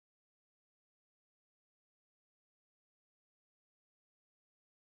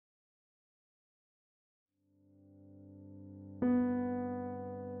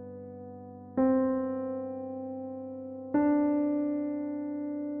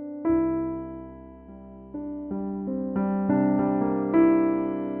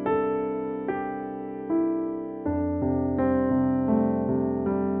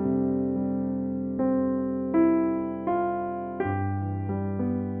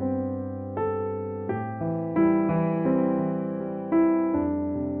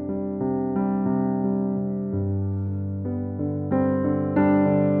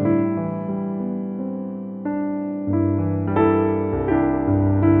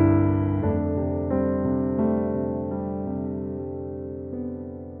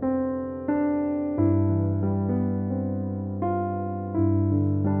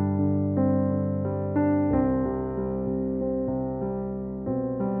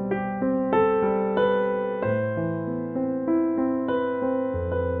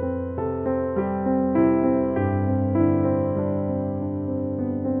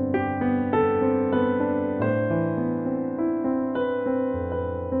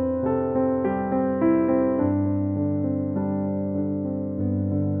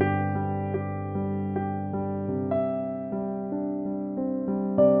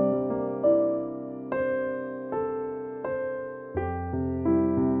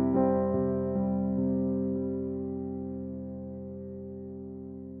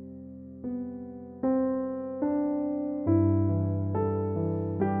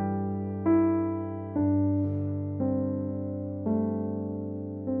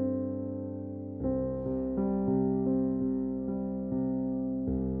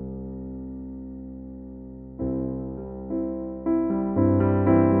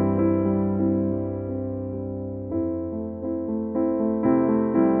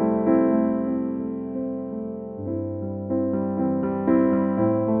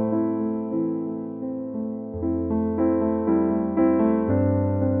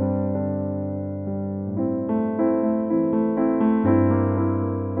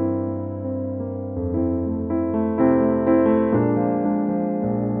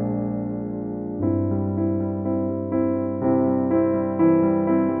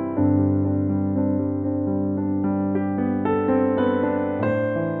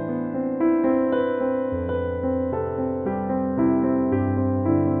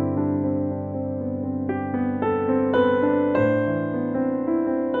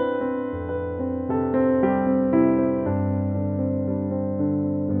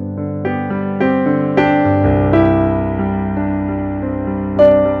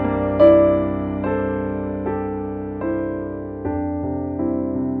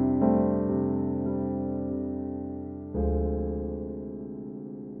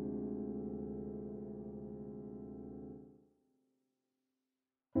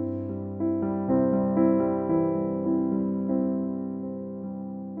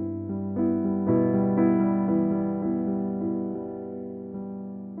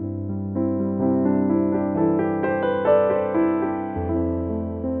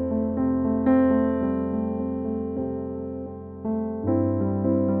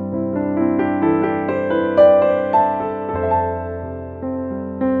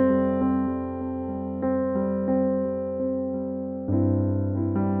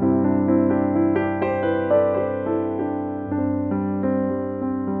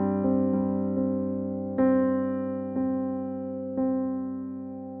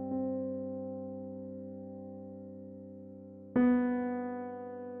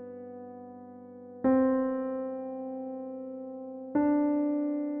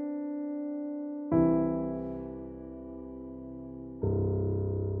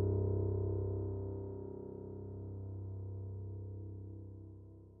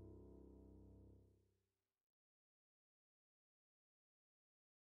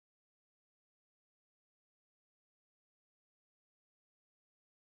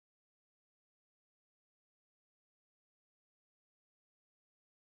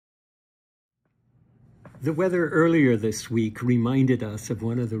The weather earlier this week reminded us of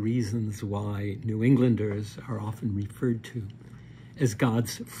one of the reasons why New Englanders are often referred to as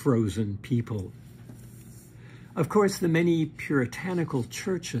God's frozen people. Of course, the many puritanical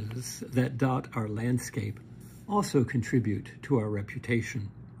churches that dot our landscape also contribute to our reputation.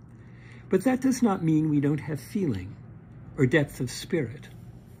 But that does not mean we don't have feeling or depth of spirit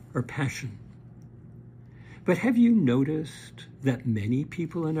or passion. But have you noticed that many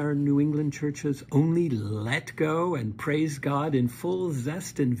people in our New England churches only let go and praise God in full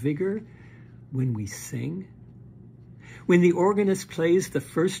zest and vigor when we sing? When the organist plays the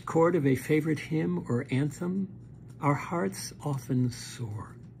first chord of a favorite hymn or anthem, our hearts often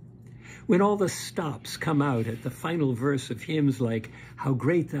soar. When all the stops come out at the final verse of hymns like, "How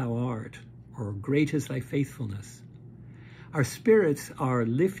great thou art," or "Great is thy faithfulness," our spirits are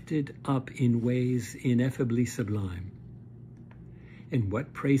lifted up in ways ineffably sublime. And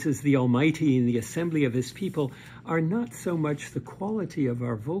what praises the Almighty in the assembly of his people are not so much the quality of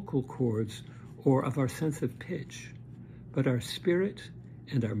our vocal cords or of our sense of pitch, but our spirit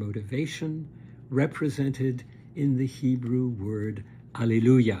and our motivation represented in the Hebrew word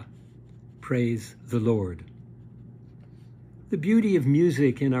Alleluia, praise the Lord. The beauty of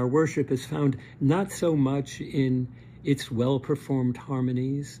music in our worship is found not so much in its well-performed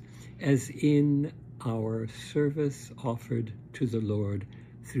harmonies as in our service offered to the Lord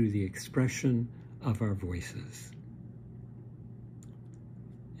through the expression of our voices.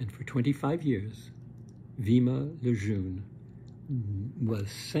 And for 25 years, Vima LeJeune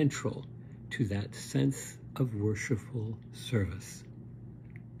was central to that sense of worshipful service.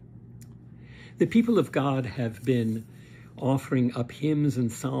 The people of God have been offering up hymns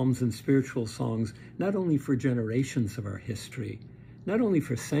and psalms and spiritual songs, not only for generations of our history, not only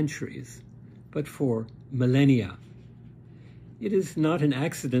for centuries, but for millennia. It is not an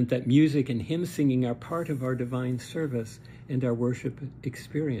accident that music and hymn singing are part of our divine service and our worship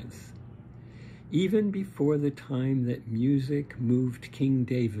experience. Even before the time that music moved King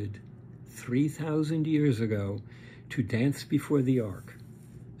David 3,000 years ago to dance before the ark,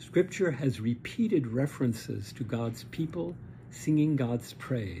 Scripture has repeated references to God's people singing God's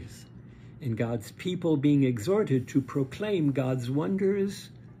praise, and God's people being exhorted to proclaim God's wonders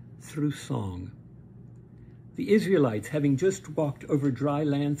through song. The Israelites, having just walked over dry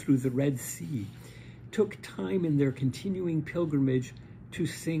land through the Red Sea, took time in their continuing pilgrimage to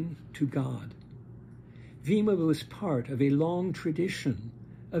sing to God. Vima was part of a long tradition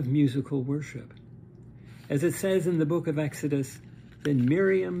of musical worship. As it says in the book of Exodus, "Then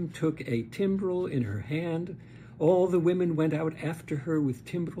Miriam took a timbrel in her hand. All the women went out after her with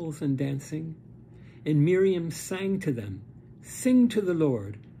timbrels and dancing. And Miriam sang to them, 'Sing to the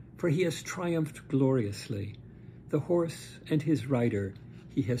Lord, for he has triumphed gloriously. The horse and his rider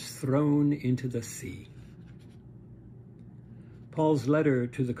he has thrown into the sea.'" Paul's letter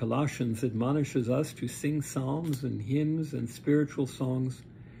to the Colossians admonishes us to sing psalms and hymns and spiritual songs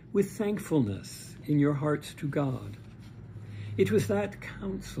with thankfulness in your hearts to God. It was that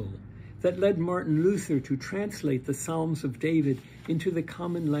counsel that led Martin Luther to translate the Psalms of David into the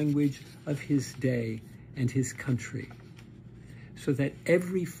common language of his day and his country, so that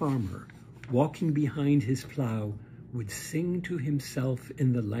every farmer walking behind his plow would sing to himself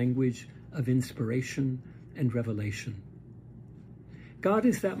in the language of inspiration and revelation. God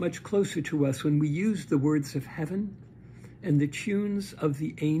is that much closer to us when we use the words of heaven and the tunes of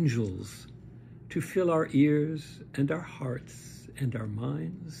the angels to fill our ears and our hearts and our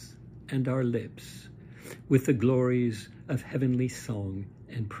minds and our lips with the glories of heavenly song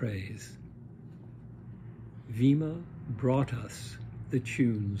and praise. Vima brought us the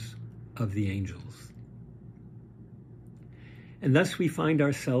tunes of the angels. And thus we find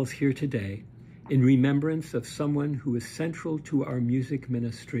ourselves here today in remembrance of someone who is central to our music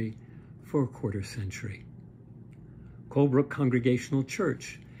ministry for a quarter century. Colebrook Congregational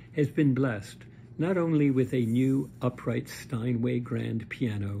Church has been blessed not only with a new upright Steinway grand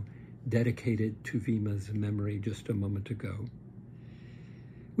piano dedicated to Vima's memory just a moment ago.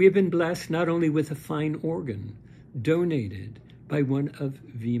 We have been blessed not only with a fine organ donated by one of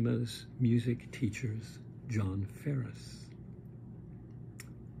Vima's music teachers, John Ferris.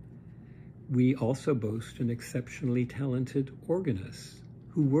 We also boast an exceptionally talented organist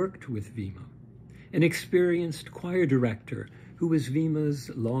who worked with Vima, an experienced choir director who was Vima's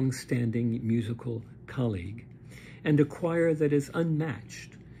long-standing musical colleague, and a choir that is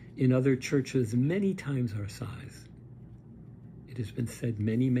unmatched in other churches many times our size. It has been said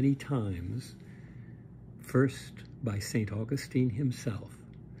many, many times, first by St. Augustine himself,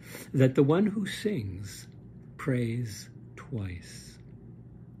 that the one who sings prays twice.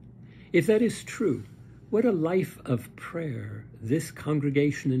 If that is true, What a life of prayer this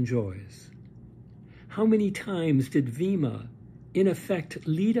congregation enjoys. How many times did Vima, in effect,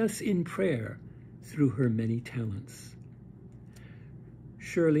 lead us in prayer through her many talents?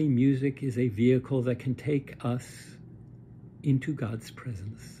 Surely music is a vehicle that can take us into God's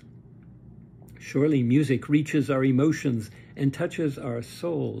presence. Surely music reaches our emotions and touches our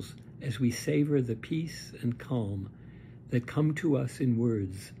souls as we savor the peace and calm that come to us in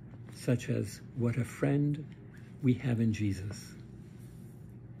words such as, "What a friend we have in Jesus."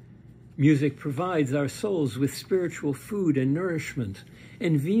 Music provides our souls with spiritual food and nourishment,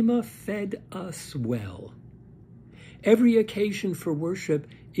 and Vima fed us well. Every occasion for worship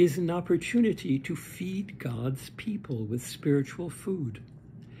is an opportunity to feed God's people with spiritual food.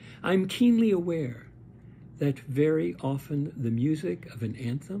 I'm keenly aware that very often the music of an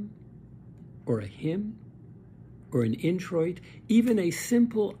anthem or a hymn or an introit, even a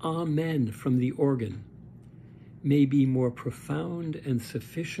simple amen from the organ, may be more profound and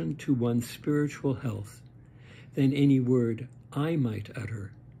sufficient to one's spiritual health than any word I might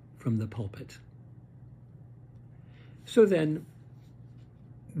utter from the pulpit. So then,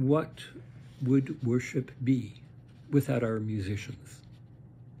 what would worship be without our musicians?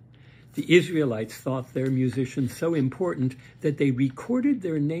 The Israelites thought their musicians so important that they recorded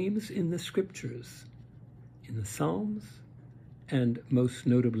their names in the scriptures, in the Psalms, and most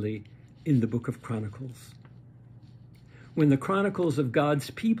notably in the book of Chronicles. When the chronicles of God's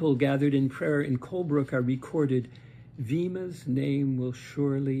people gathered in prayer in Colebrook are recorded, Vima's name will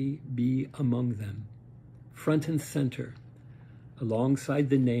surely be among them, front and center, alongside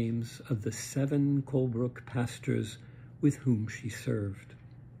the names of the 7 Colebrook pastors with whom she served.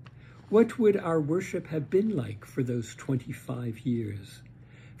 What would our worship have been like for those 25 years,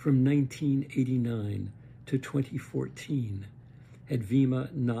 from 1989 to 2014, had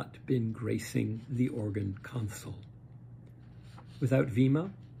Vima not been gracing the organ console? Without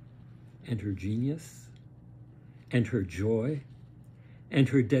Vima and her genius and her joy and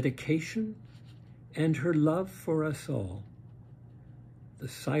her dedication and her love for us all, the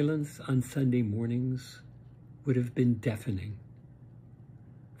silence on Sunday mornings would have been deafening.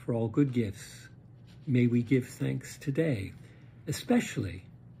 For all good gifts, may we give thanks today, especially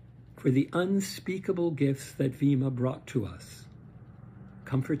for the unspeakable gifts that Vima brought to us,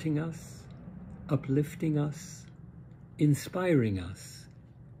 comforting us, uplifting us, inspiring us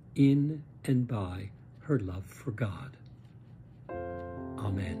in and by her love for God.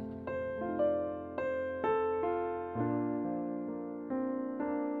 Amen.